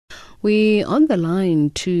We're on the line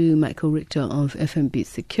to Michael Richter of FNB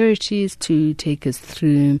Securities to take us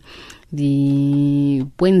through the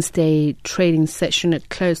Wednesday trading session at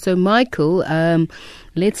close. So, Michael,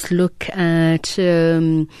 let's look at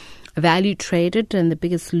value traded and the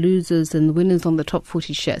biggest losers and winners on the top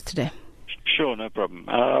 40 shares today. Sure, no problem.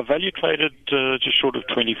 Value traded just short of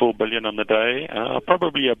 24 billion on the day,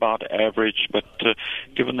 probably about average, but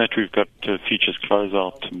given that we've got futures close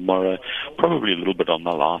out tomorrow, probably a little bit on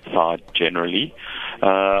the light side generally.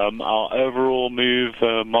 Our overall move,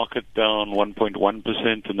 market down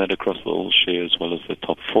 1.1%, and that across all shares as well as the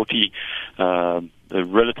top 40. The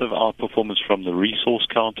relative outperformance from the resource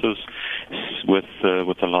counters with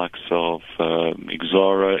the likes of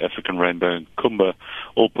Exxaro, African Rainbow and Kumba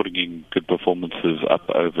all putting in good performances up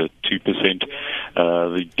over 2%.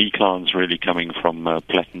 The declines really coming from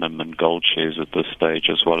platinum and gold shares at this stage,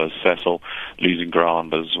 as well as Sasol losing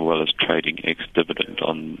ground, as well as trading ex-dividend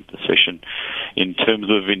on the session. In terms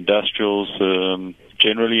of industrials,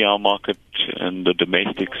 generally our market and the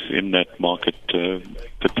domestics in that market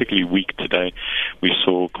particularly weak today. We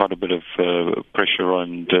saw quite a bit of pressure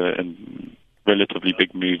and relatively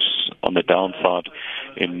big moves on the downside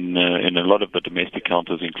in a lot of the domestic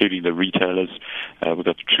counters, including the retailers. We've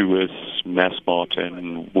got Truworths, Massmart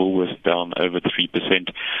and Woolworths down over 3%.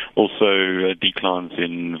 Also declines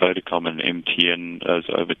in Vodacom and MTN as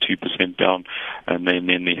over 2% down. And then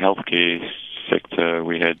in the healthcare sector,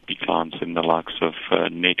 we had declines in the likes of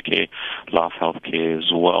Netcare, Life Healthcare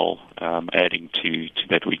as well, adding to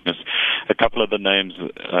that weakness. A couple of the names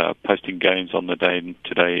posting gains on the day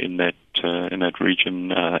today in that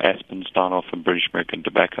region. Aspen, Steinhoff and British American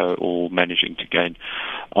Tobacco all managing to gain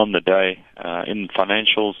on the day. In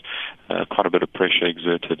financials, quite a bit of pressure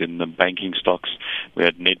exerted in the banking stocks. We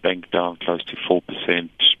had Nedbank down close to 4%,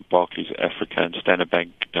 Barclays Africa and Standard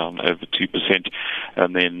Bank down over 2%,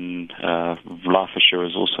 and then life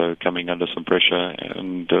assurers also coming under some pressure,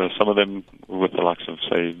 and some of them with the likes of,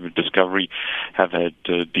 say, Discovery have had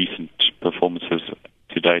decent performances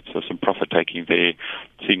to date, so some profit taking there.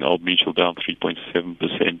 Seeing Old Mutual down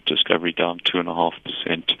 3.7%, Discovery down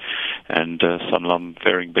 2.5%, and Sanlam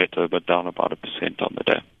faring better but down about 1% on the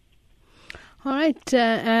day. All right,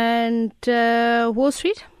 and Wall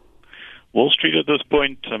Street? Wall Street at this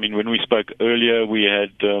point, I mean, when we spoke earlier, we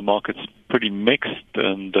had markets pretty mixed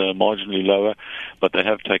and marginally lower, but they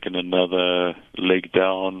have taken another leg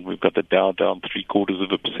down. We've got the Dow down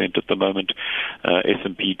 0.75% at the moment,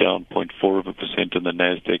 S&P down 0.4%, and the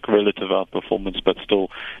Nasdaq relative outperformance, but still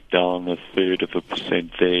down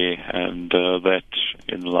 1/3% there, and that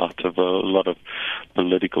in light of a lot of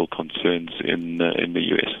political concerns in the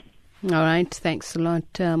US. All right, thanks a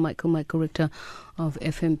lot, Michael Richter of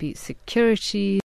FNB Securities.